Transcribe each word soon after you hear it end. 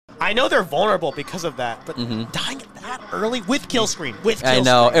I know they're vulnerable because of that, but dying that early with kill screen, I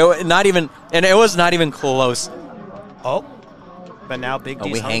know. It was not even close. Oh, but now Big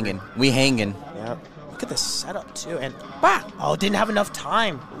D's hungry. We hanging. Yeah. Look at the setup too, and bah! Oh, didn't have enough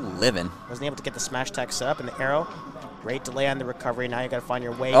time. Living. Wasn't able to get the smash tech set up and the arrow. Great delay on the recovery. Now you got to find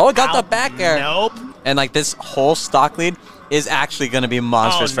your way. Oh, got out. the back air. Nope. And like this whole stock lead is actually going to be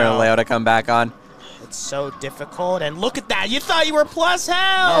monstrous for Mkleo to come back on. It's so difficult, and look at that. You thought you were plus?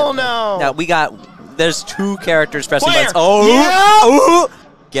 Hell no. Now there's 2 characters pressing buttons. Oh, yeah.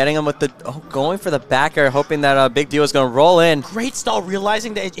 Getting him with the, going for the back air, hoping that Big D was going to roll in. Great stall,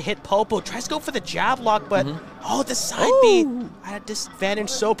 realizing that it hit Popo. Tries to go for the jab lock, but, the side B at a disadvantage.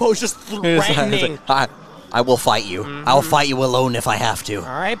 Sopo's just threatening. I will fight you. I'll fight you alone if I have to. All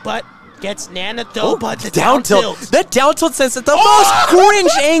right, but gets Nana though, but the down tilt. That down tilt sends it the most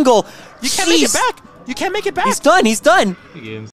cringe angle. You can't make it back. You can't make it back. He's done.